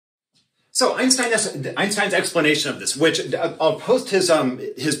So Einstein's explanation of this, which I'll post his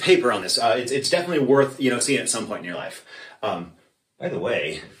paper on this. It's definitely worth seeing at some point in your life. By the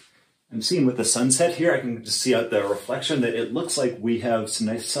way, I'm seeing with the sunset here, I can just see out the reflection that it looks like we have some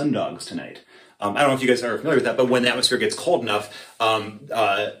nice sundogs tonight. I don't know if you guys are familiar with that, but when the atmosphere gets cold enough,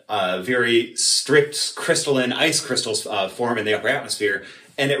 very strict crystalline ice crystals form in the upper atmosphere,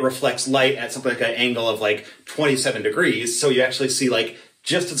 and it reflects light at something like an angle of like 27 degrees. So you actually see, like,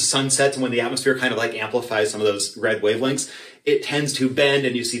 just as the sun sets and when the atmosphere kind of like amplifies some of those red wavelengths, it tends to bend,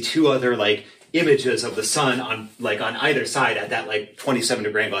 and you see two other like images of the sun on either side at that like 27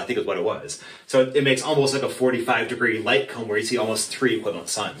 degree angle, I think is what it was. So it makes almost like a 45-degree light cone where you see almost 3 equivalent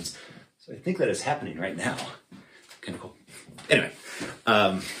suns. So I think that is happening right now. Kind of cool. Anyway,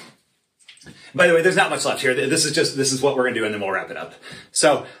 by the way, there's not much left here. This is what we're going to do, and then we'll wrap it up.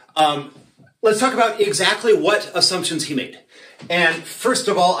 So let's talk about exactly what assumptions he made. And first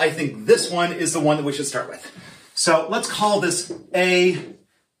of all, I think this one is the one that we should start with. So let's call this A,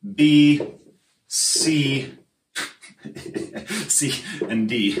 B, C, C, and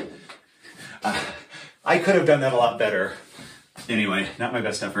D. I could have done that a lot better. Anyway, not my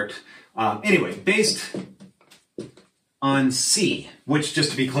best effort. Anyway, based on C, which, just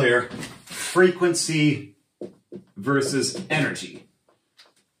to be clear, frequency versus energy.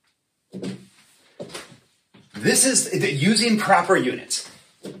 This is using proper units.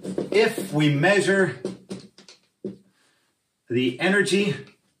 If we measure the energy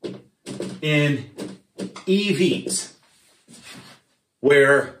in EVs,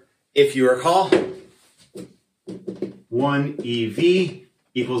 where, if you recall, 1 EV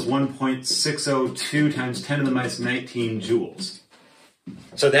equals 1.602 times 10 to the minus 19 joules.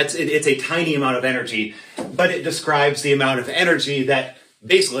 So it's a tiny amount of energy, but it describes the amount of energy that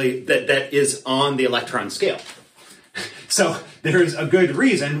basically that is on the electron scale. So there's a good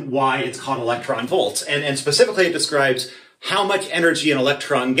reason why it's called electron volts, and specifically it describes how much energy an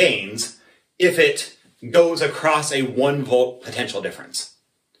electron gains if it goes across a 1 volt potential difference.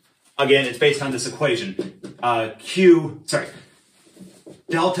 Again, it's based on this equation.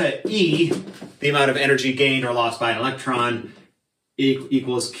 Delta E, the amount of energy gained or lost by an electron,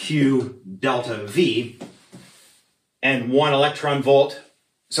 equals Q delta V, and 1 electron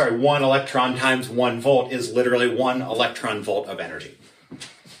times 1 volt is literally 1 electron volt of energy.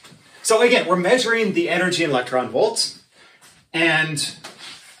 So again, we're measuring the energy in electron volts, and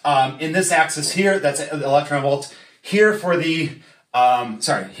in this axis here, that's electron volts. Here for the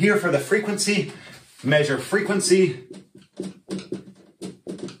frequency, measure frequency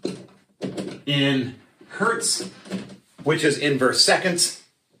in hertz, which is inverse seconds.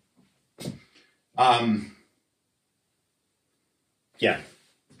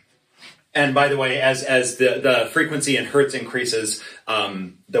 And by the way, as the frequency in hertz increases,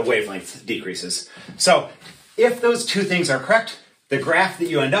 the wavelength decreases. So if those two things are correct, the graph that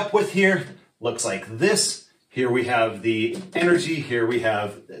you end up with here looks like this. Here we have the energy, here we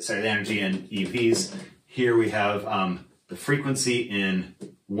have, the energy in EVs. Here we have the frequency in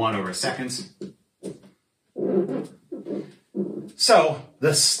 1/seconds. So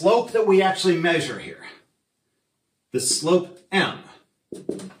the slope that we actually measure here, the slope M,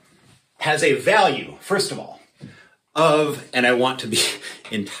 has a value, first of all, of, and I want to be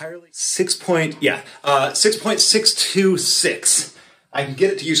entirely 6.626. I can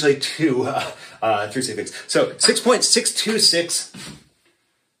get it to usually 3 seconds. So 6.626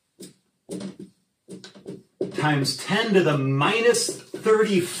 times 10 to the minus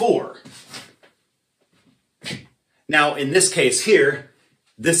 34. Now, in this case here,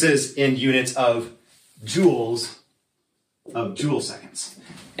 this is in units of joules of joule seconds.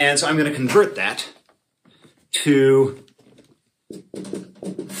 And so I'm going to convert that to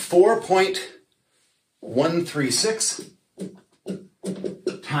 4.136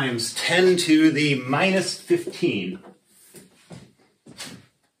 times 10 to the minus 15.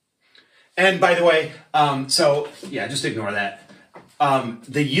 And by the way, just ignore that.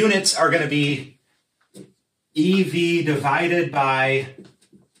 The units are going to be EV divided by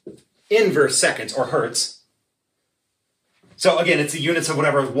inverse seconds, or hertz. So again, it's the units of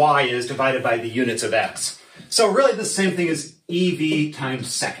whatever y is divided by the units of x. So really the same thing as EV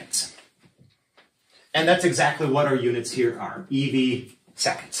times seconds. And that's exactly what our units here are, EV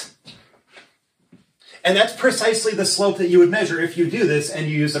seconds. And that's precisely the slope that you would measure if you do this and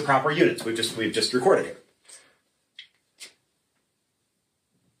you use the proper units we've just recorded here.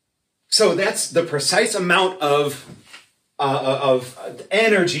 So that's the precise amount of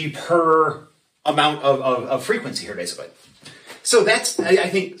energy per amount of frequency here, basically. So that's, I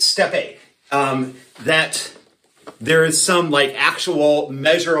think, step A. That there is some like actual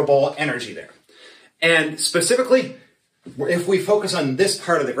measurable energy there. And specifically, if we focus on this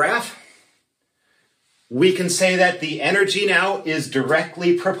part of the graph, we can say that the energy now is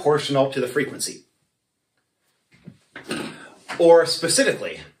directly proportional to the frequency. Or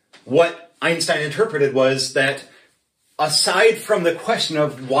specifically, what Einstein interpreted was that aside from the question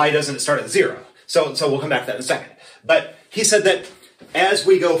of why doesn't it start at 0, so we'll come back to that in a second, but he said that as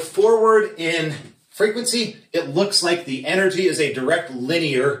we go forward in frequency, it looks like the energy is a direct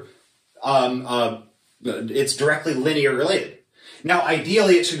linear, it's directly linear related. Now,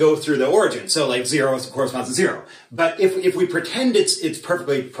 ideally, it should go through the origin, so like 0 corresponds to 0. But if we pretend it's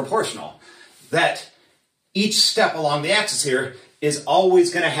perfectly proportional, that each step along the axis here is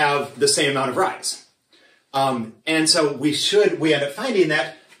always going to have the same amount of rise. And so we end up finding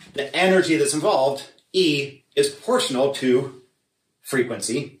that the energy that's involved, E, is proportional to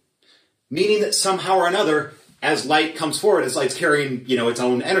frequency, meaning that somehow or another, as light comes forward, as light's carrying, its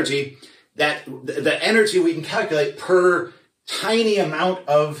own energy, that the energy we can calculate per tiny amount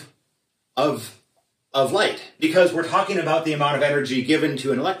of light, because we're talking about the amount of energy given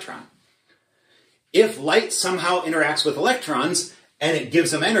to an electron. If light somehow interacts with electrons and it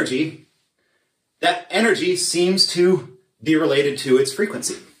gives them energy, that energy seems to be related to its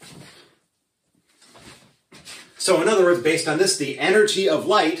frequency. So in other words, based on this, the energy of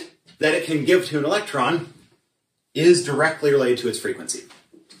light that it can give to an electron is directly related to its frequency.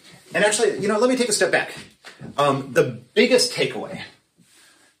 And actually, let me take a step back. The biggest takeaway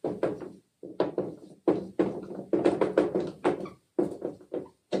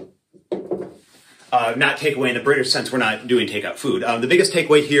not takeaway in the British sense, we're not doing takeout food. The biggest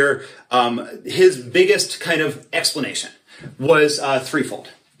takeaway here, his biggest kind of explanation was threefold.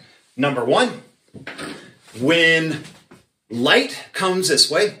 Number one, when light comes this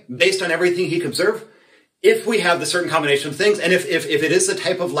way, based on everything he could observe, if we have the certain combination of things, and if it is the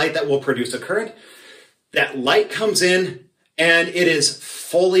type of light that will produce a current, that light comes in and it is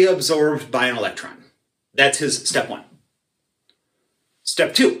fully absorbed by an electron. That's his step one.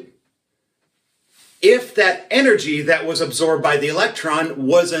 Step two, if that energy that was absorbed by the electron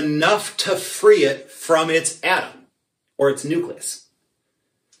was enough to free it from its atom or its nucleus.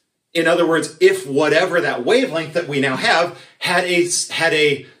 In other words, if whatever that wavelength that we now have had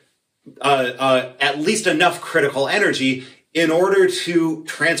at least enough critical energy in order to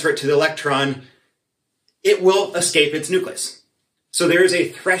transfer it to the electron, it will escape its nucleus. So there is a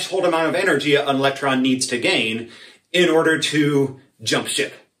threshold amount of energy an electron needs to gain in order to jump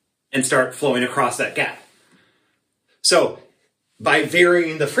ship and start flowing across that gap. So by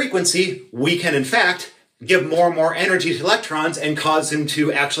varying the frequency, we can in fact give more and more energy to electrons and cause them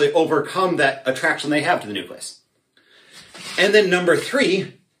to actually overcome that attraction they have to the nucleus. And then number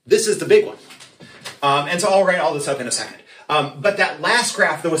three, this is the big one. And so I'll write all this up in a second. But that last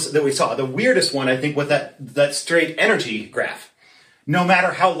graph that we saw, the weirdest one, I think, with that straight energy graph, no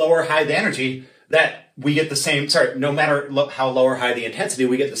matter how low or high the energy, that we get the same, no matter how low or high the intensity,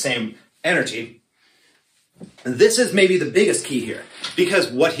 we get the same energy. This is maybe the biggest key here, because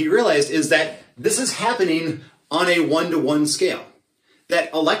what he realized is that this is happening on a one-to-one scale,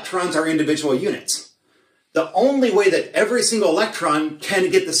 that electrons are individual units. The only way that every single electron can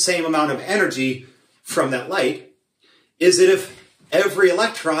get the same amount of energy from that light is that if every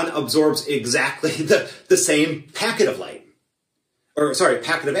electron absorbs exactly the same packet of light,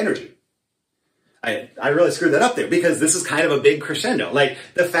 packet of energy. I really screwed that up there because this is kind of a big crescendo. Like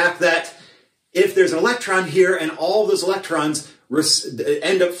the fact that if there's an electron here and all of those electrons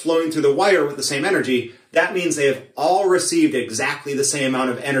end up flowing through the wire with the same energy, that means they have all received exactly the same amount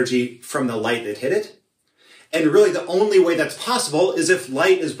of energy from the light that hit it. And really the only way that's possible is if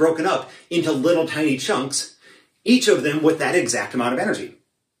light is broken up into little tiny chunks, each of them with that exact amount of energy.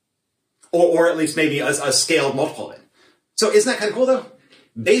 Or at least maybe a scaled multiple of it. So isn't that kind of cool though?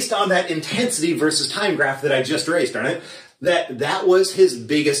 Based on that intensity versus time graph that I just raised, darn it, that was his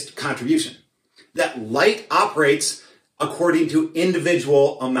biggest contribution. That light operates according to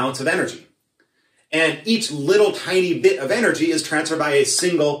individual amounts of energy. And each little tiny bit of energy is transferred by a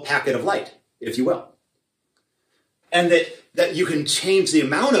single packet of light, if you will. And that you can change the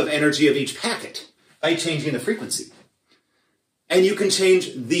amount of energy of each packet by changing the frequency. And you can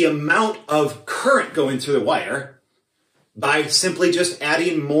change the amount of current going through the wire by simply just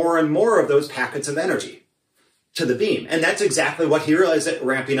adding more and more of those packets of energy to the beam. And that's exactly what he realized that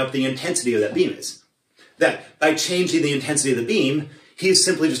ramping up the intensity of that beam is. That by changing the intensity of the beam, he's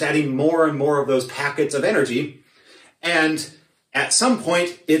simply just adding more and more of those packets of energy. And at some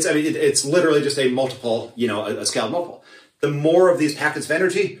point, it's literally just a multiple, a scaled multiple. The more of these packets of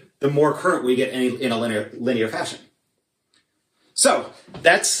energy, the more current we get in a linear fashion. So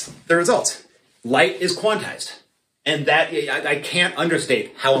that's the result. Light is quantized. And that, I can't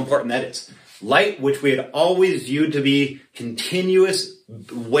understate how important that is. Light, which we had always viewed to be continuous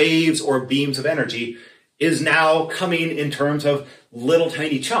waves or beams of energy, is now coming in terms of little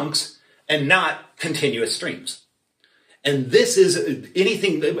tiny chunks and not continuous streams. And this is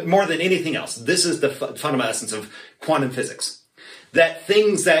anything, more than anything else, this is the fundamental essence of quantum physics. That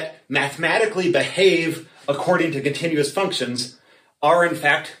things that mathematically behave according to continuous functions are in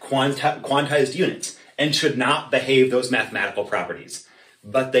fact quantized units and should not behave those mathematical properties.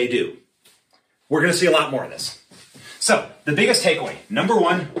 But they do. We're going to see a lot more of this. So, the biggest takeaway, number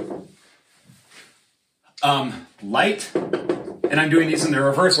one, light, and I'm doing these in the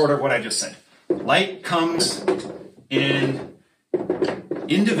reverse order of what I just said. Light comes in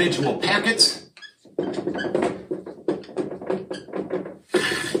individual packets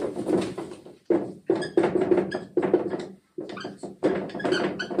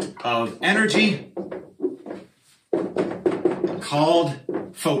of energy called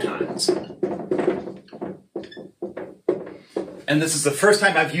photons. And this is the first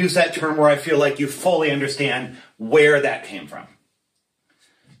time I've used that term where I feel like you fully understand where that came from.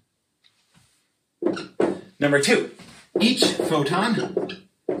 Number two, each photon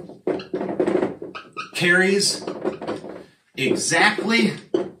carries exactly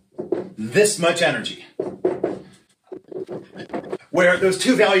this much energy. Where those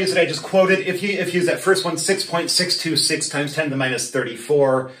two values that I just quoted, if you use that first one, 6.626 times 10 to the minus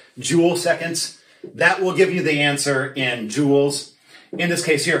 34 joule seconds, that will give you the answer in joules. In this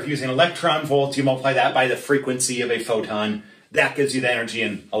case here, if you're using electron volts, you multiply that by the frequency of a photon. That gives you the energy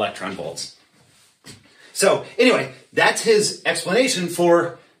in electron volts. So anyway, that's his explanation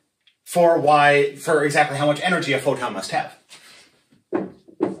for exactly how much energy a photon must have.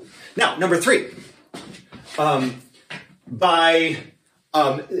 Now, number three.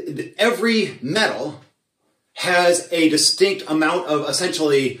 Every metal has a distinct amount of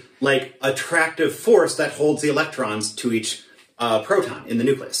essentially like attractive force that holds the electrons to each proton in the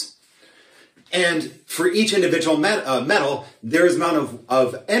nucleus. And for each individual metal, there's an amount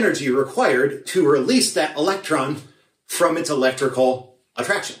of energy required to release that electron from its electrical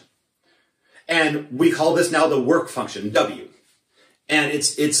attraction. And we call this now the work function, W. And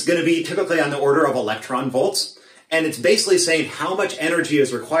it's going to be typically on the order of electron volts. And it's basically saying how much energy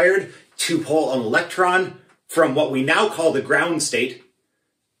is required to pull an electron from what we now call the ground state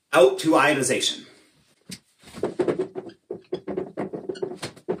out to ionization.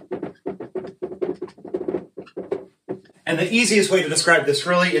 And the easiest way to describe this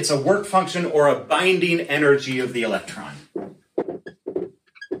really, it's a work function or a binding energy of the electron.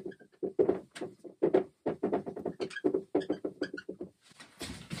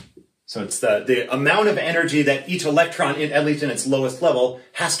 So it's the amount of energy that each electron, at least in its lowest level,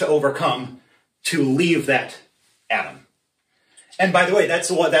 has to overcome to leave that atom. And by the way, that's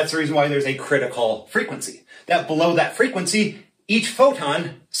the reason why there's a critical frequency. That below that frequency, each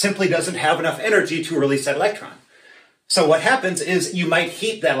photon simply doesn't have enough energy to release that electron. So what happens is you might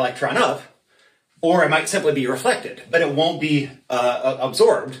heat that electron up, or it might simply be reflected, but it won't be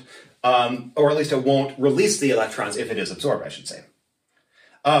absorbed, or at least it won't release the electrons if it is absorbed, I should say.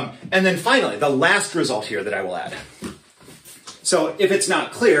 And then finally, the last result here that I will add. So if it's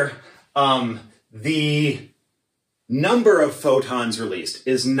not clear, the number of photons released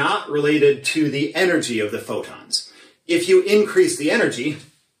is not related to the energy of the photons. If you increase the energy,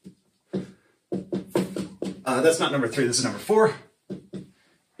 that's not number 3, this is number 4.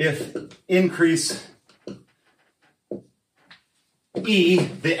 If increase E,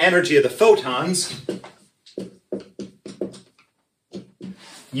 the energy of the photons,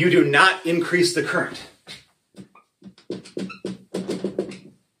 you do not increase the current.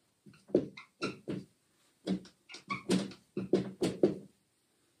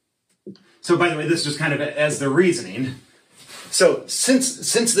 So by the way, this is just kind of as the reasoning. So since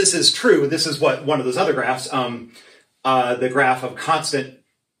this is true, this is what one of those other graphs, the graph of constant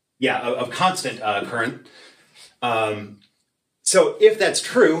current. So if that's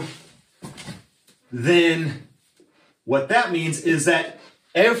true, then what that means is that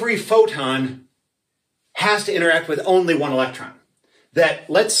every photon has to interact with only one electron. That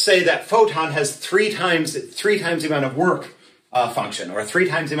let's say that photon has three times the amount of work function, or 3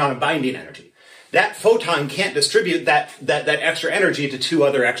 times the amount of binding energy. That photon can't distribute that extra energy to 2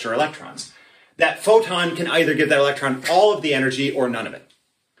 other extra electrons. That photon can either give that electron all of the energy or none of it.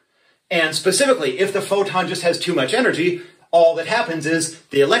 And specifically, if the photon just has too much energy, all that happens is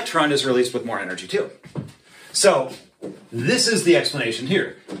the electron is released with more energy too. So this is the explanation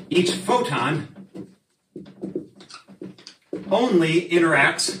here. Each photon only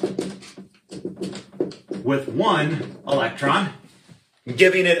interacts with one electron,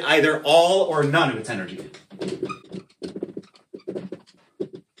 giving it either all or none of its energy.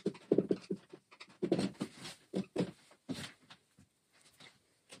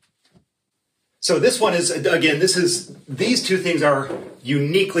 So this one is, again, these two things are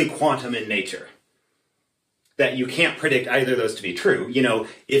uniquely quantum in nature. That you can't predict either of those to be true. You know,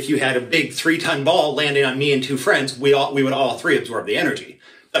 if you had a big 3-ton ball landing on me and two friends, we would all three absorb the energy.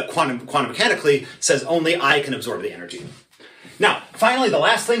 But quantum mechanically says only I can absorb the energy. Now, finally, the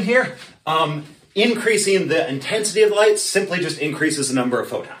last thing here, increasing the intensity of the light simply just increases the number of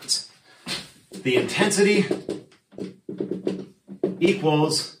photons. The intensity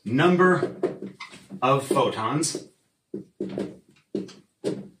equals number of photons.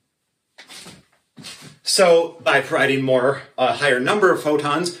 So by providing a higher number of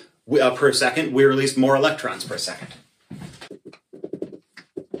photons per second, we release more electrons per second.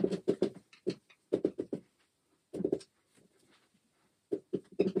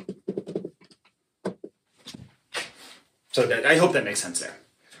 So I hope that makes sense there.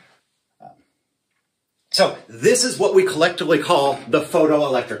 So this is what we collectively call the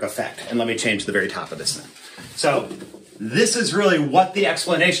photoelectric effect. And let me change the very top of this then. So this is really what the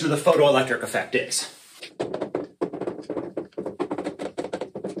explanation of the photoelectric effect is.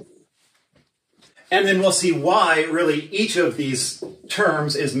 And then we'll see why really each of these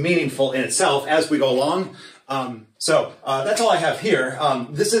terms is meaningful in itself as we go along. So that's all I have here.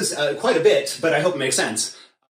 This is quite a bit, but I hope it makes sense.